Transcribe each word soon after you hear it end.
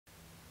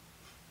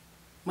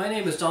My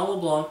name is Don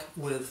LeBlanc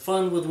with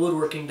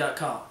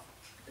FunWithWoodworking.com.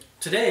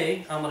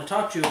 Today I'm going to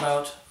talk to you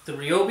about the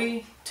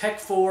RYOBI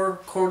TEK4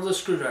 cordless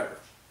screwdriver.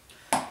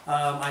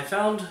 I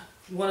found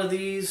one of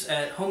these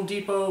at Home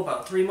Depot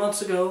about 3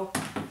 months ago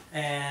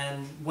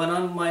and went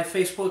on my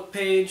Facebook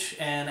page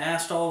and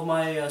asked all of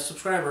my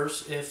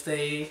subscribers if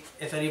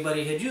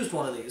anybody had used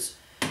one of these.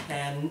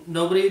 And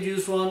nobody had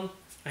used one,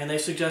 and they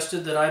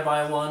suggested that I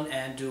buy one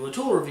and do a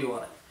tool review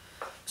on it.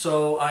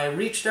 So I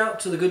reached out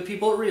to the good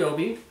people at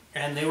RYOBI,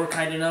 and they were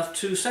kind enough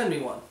to send me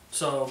one.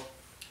 So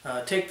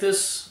take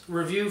this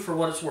review for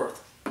what it's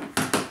worth.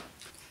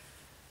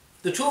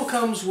 The tool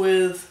comes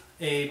with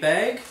a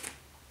bag,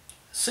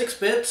 6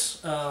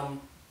 bits,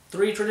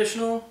 3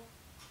 traditional,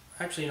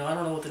 actually no, I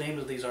don't know what the names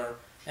of these are,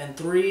 and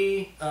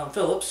 3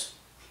 Phillips.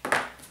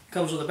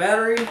 Comes with a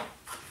battery,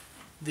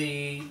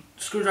 the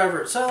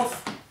screwdriver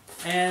itself,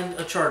 and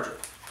a charger.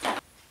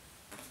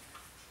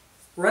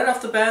 Right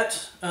off the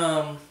bat,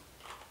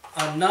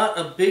 I'm not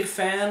a big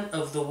fan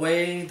of the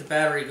way the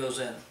battery goes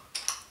in.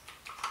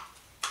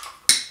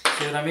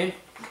 See what I mean?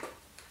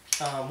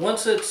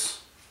 Once it's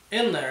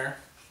in there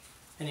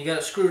and you got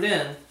it screwed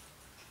in,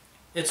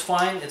 it's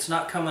fine, it's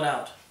not coming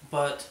out.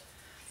 But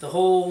the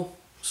whole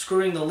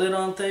screwing the lid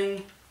on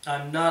thing,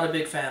 I'm not a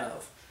big fan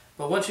of.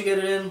 But once you get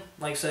it in,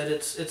 like I said,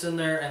 it's in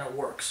there and it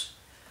works.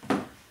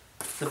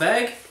 The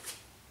bag,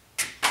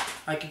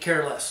 I could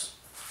care less.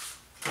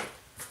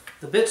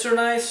 The bits are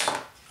nice,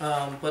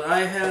 but I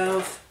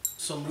have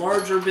some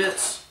larger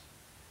bits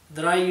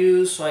that I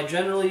use, so I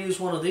generally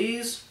use one of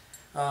these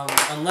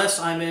unless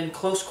I'm in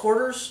close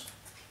quarters,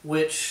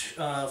 which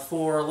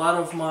for a lot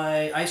of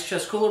my ice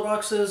chest cooler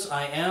boxes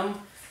I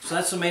am, so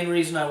that's the main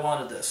reason I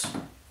wanted this.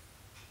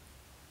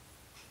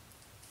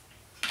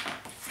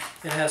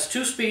 It has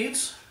 2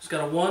 speeds. It's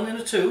got a 1 and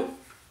a 2.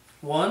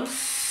 1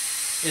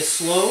 is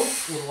slow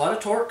with a lot of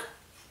torque.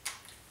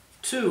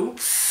 2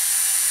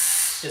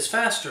 is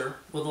faster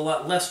with a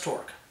lot less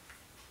torque.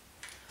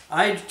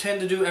 I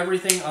tend to do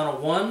everything on a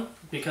 1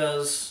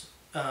 because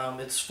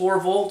it's 4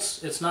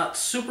 volts. It's not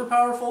super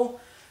powerful,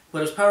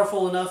 but it's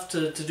powerful enough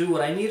to do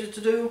what I need it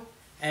to do,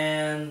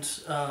 and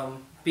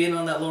being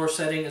on that lower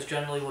setting is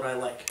generally what I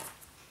like.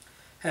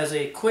 Has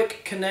a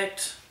quick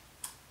connect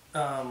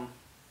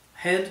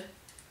head.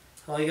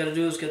 All you got to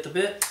do is get the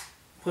bit,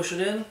 push it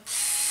in,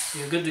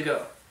 you're good to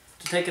go.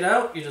 To take it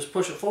out, you just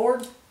push it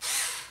forward.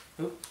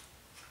 Oop.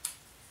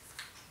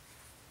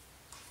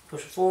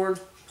 Push it forward,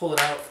 pull it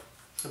out.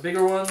 The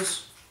bigger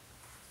ones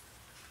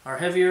are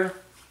heavier.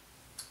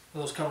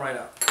 Those come right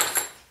out.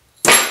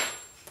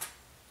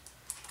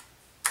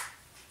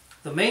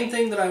 The main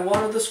thing that I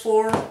wanted this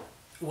for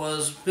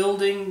was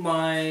building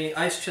my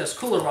ice chest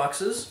cooler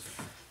boxes,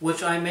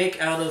 which I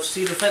make out of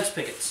cedar fence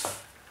pickets.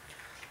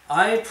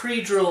 I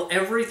pre-drill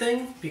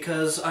everything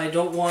because I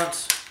don't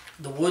want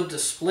the wood to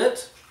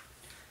split.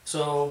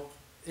 So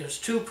there's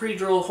 2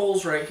 pre-drilled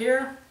holes right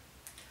here.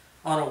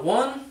 On a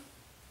 1,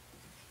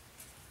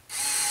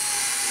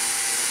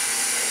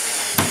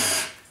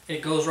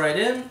 it goes right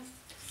in.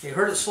 You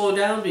heard it slow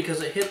down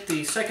because it hit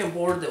the second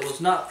board that was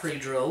not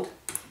pre-drilled.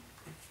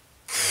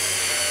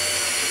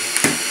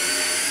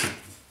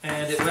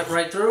 And it went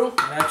right through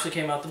and actually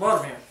came out the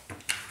bottom here.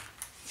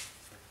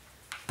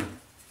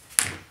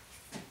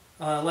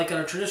 Like on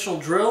a traditional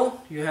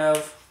drill, you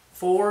have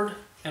forward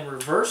and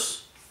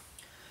reverse.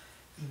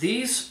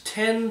 These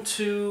tend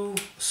to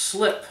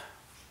slip.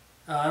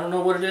 I don't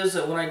know what it is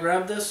that when I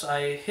grab this,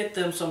 I hit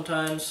them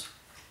sometimes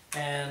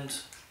and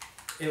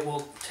it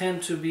will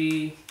tend to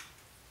be,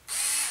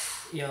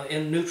 you know,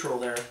 in neutral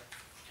there.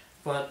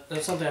 But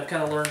that's something I've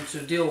kind of learned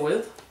to deal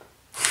with.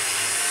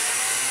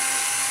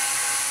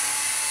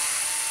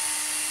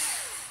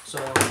 So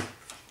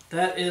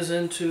that is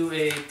into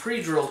a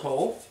pre-drilled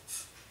hole.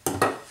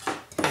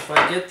 If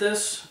I get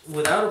this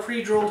without a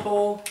pre-drilled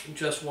hole,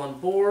 just 1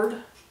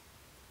 board.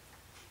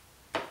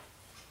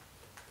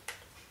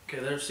 Okay,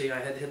 there, see, I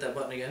had to hit that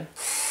button again.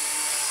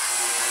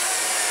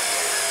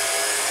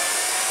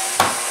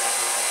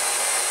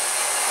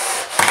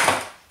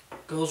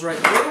 Goes right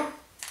through.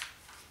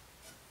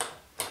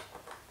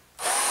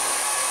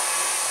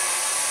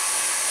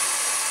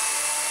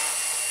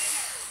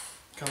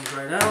 Comes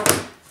right out.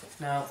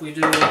 Now if we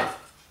do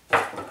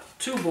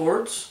 2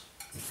 boards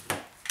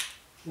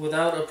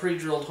without a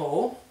pre-drilled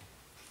hole,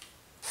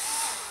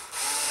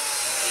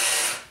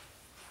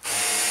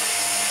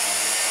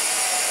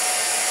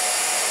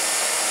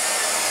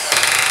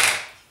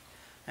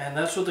 and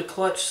that's with the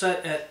clutch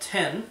set at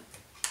 10.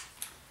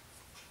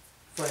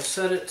 If I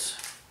set it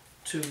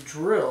to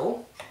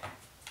drill,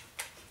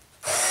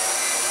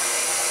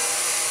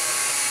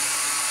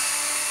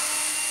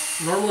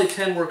 normally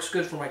 10 works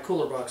good for my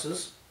cooler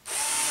boxes.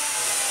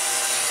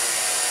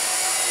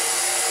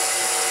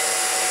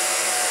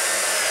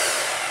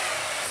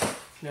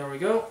 There we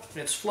go.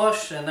 It's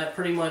flush, and that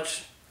pretty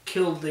much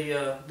killed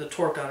the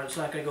torque on it. It's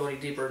not going to go any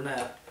deeper than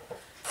that.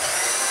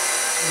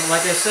 And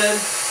like I said,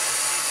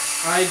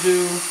 I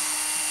do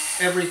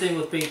everything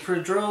with being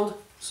pre-drilled,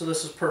 so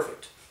this is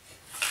perfect.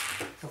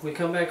 If we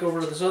come back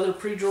over to this other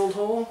pre-drilled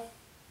hole,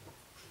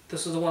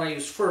 This is the one I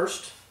used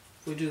first.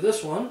 If we do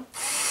this one,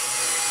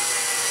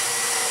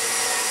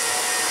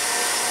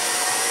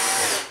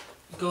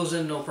 it goes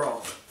in no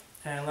problem.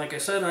 And like I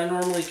said, I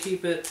normally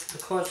keep the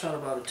clutch on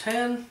about a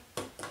 10.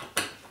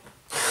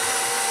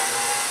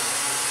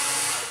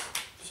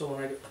 So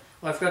when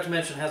I forgot to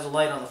mention, it has a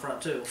light on the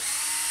front too.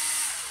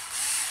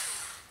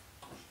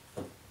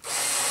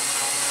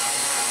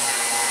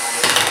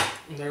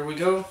 And there we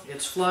go.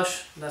 It's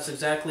flush. That's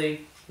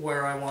exactly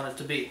where I want it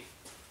to be.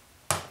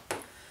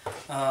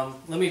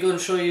 Let me go and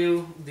show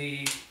you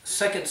the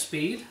second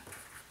speed.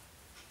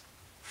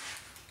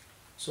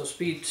 So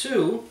speed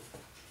 2,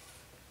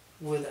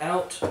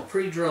 without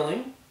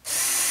pre-drilling.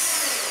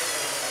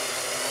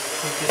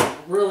 You can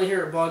really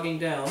hear it bogging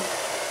down.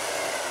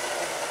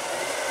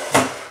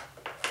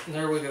 And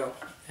there we go.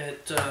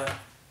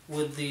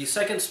 With the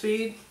second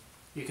speed,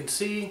 you can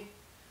see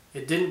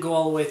it didn't go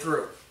all the way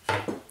through.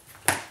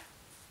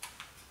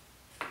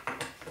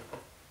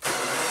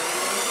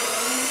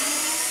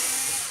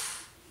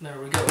 There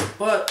we go.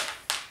 But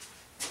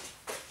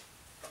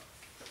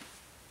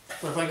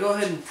if I go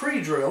ahead and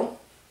pre-drill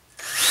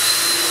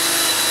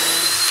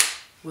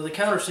with a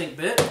countersink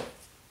bit,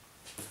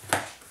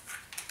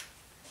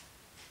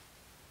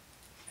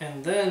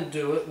 and then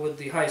do it with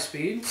the high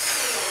speed,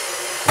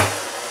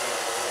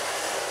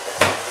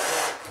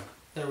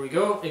 there we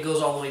go. It goes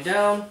all the way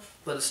down,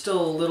 but it's still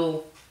a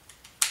little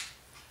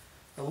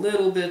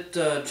bit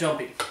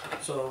jumpy.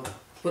 So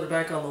put it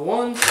back on the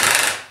 1.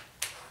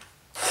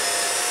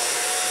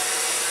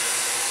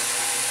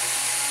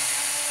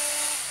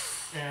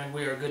 And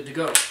we are good to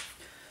go.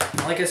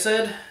 Like I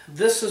said,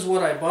 this is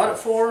what I bought it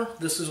for.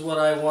 This is what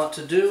I want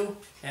to do,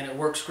 and it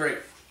works great.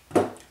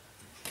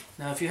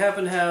 Now, if you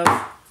happen to have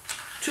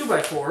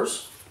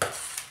 2x4s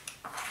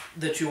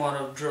that you want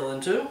to drill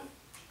into,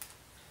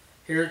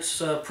 here it's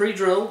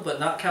pre-drilled but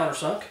not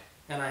countersunk,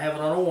 and I have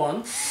it on a 1.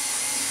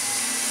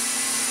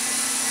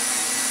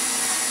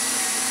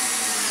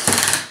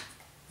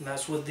 And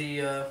that's with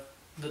the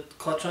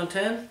clutch on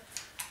 10.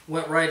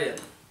 Went right in,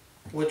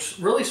 which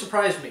really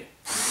surprised me.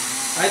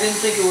 I didn't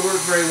think it would work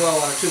very well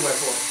on a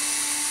 2x4.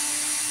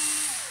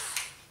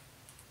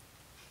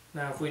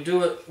 Now if we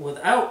do it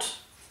without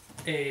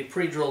a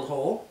pre-drilled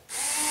hole,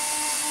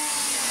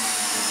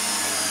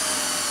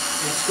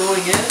 it's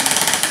going in.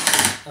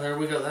 And there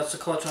we go, that's the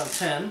clutch on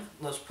 10.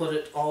 Let's put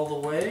it all the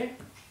way.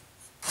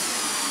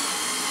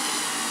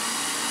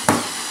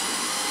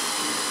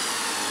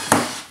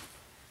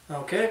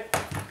 Okay,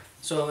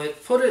 so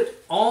it put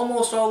it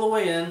almost all the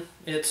way in.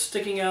 It's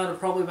sticking out at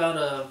probably about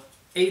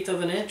 1/8 of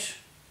an inch.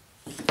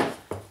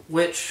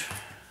 Which,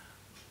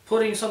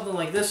 putting something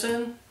like this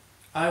in,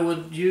 I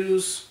would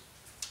use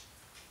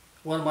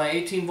one of my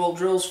 18-volt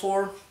drills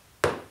for,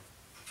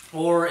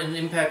 or an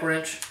impact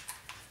wrench.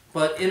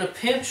 But in a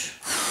pinch,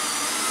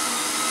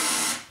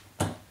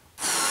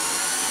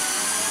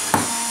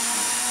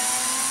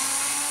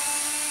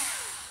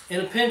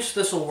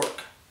 this will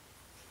work.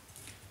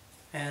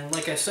 And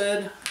like I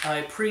said,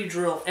 I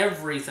pre-drill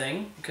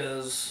everything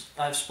because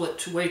I've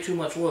split way too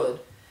much wood.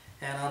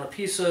 And on a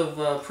piece of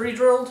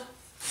pre-drilled,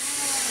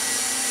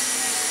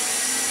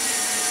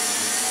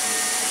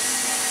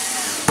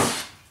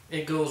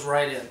 it goes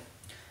right in.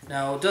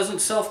 Now it doesn't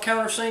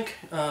self-countersink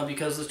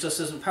because this just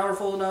isn't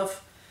powerful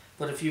enough,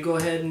 but if you go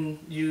ahead and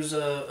use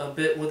a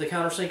bit with a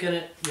countersink in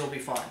it, you'll be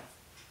fine.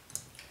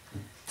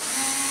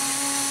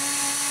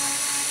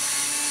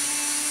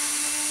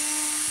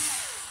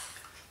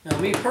 Now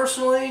me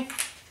personally,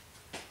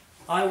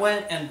 I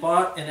went and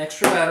bought an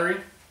extra battery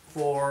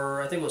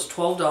for, I think it was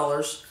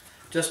 $12,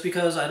 just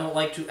because I don't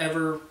like to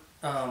ever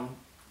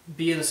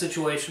be in a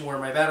situation where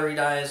my battery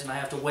dies and I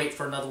have to wait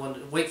for another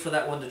one, wait for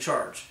that one to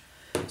charge.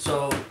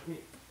 So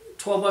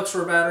 $12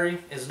 for a battery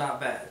is not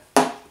bad.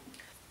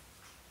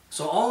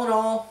 So all in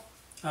all,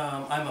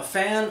 I'm a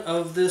fan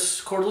of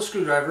this cordless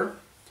screwdriver.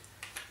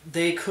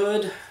 They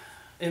could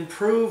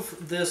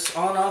improve this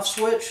on-off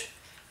switch,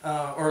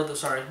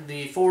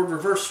 the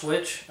forward-reverse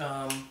switch.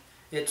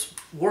 It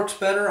works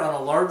better on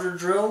a larger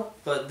drill,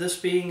 but this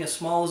being as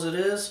small as it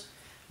is,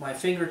 my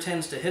finger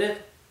tends to hit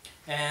it,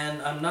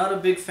 and I'm not a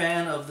big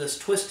fan of this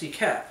twisty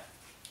cap.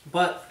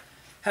 But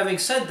having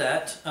said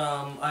that,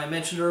 I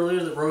mentioned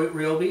earlier that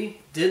RYOBI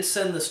did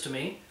send this to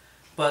me,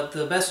 but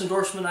the best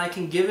endorsement I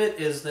can give it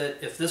is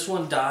that if this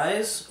one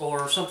dies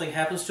or something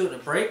happens to it and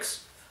it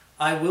breaks,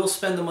 I will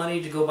spend the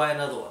money to go buy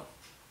another one.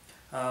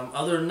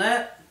 Other than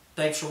that,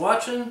 thanks for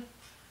watching.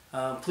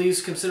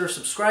 Please consider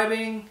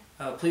subscribing,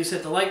 please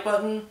hit the like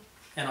button,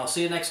 and I'll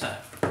see you next time.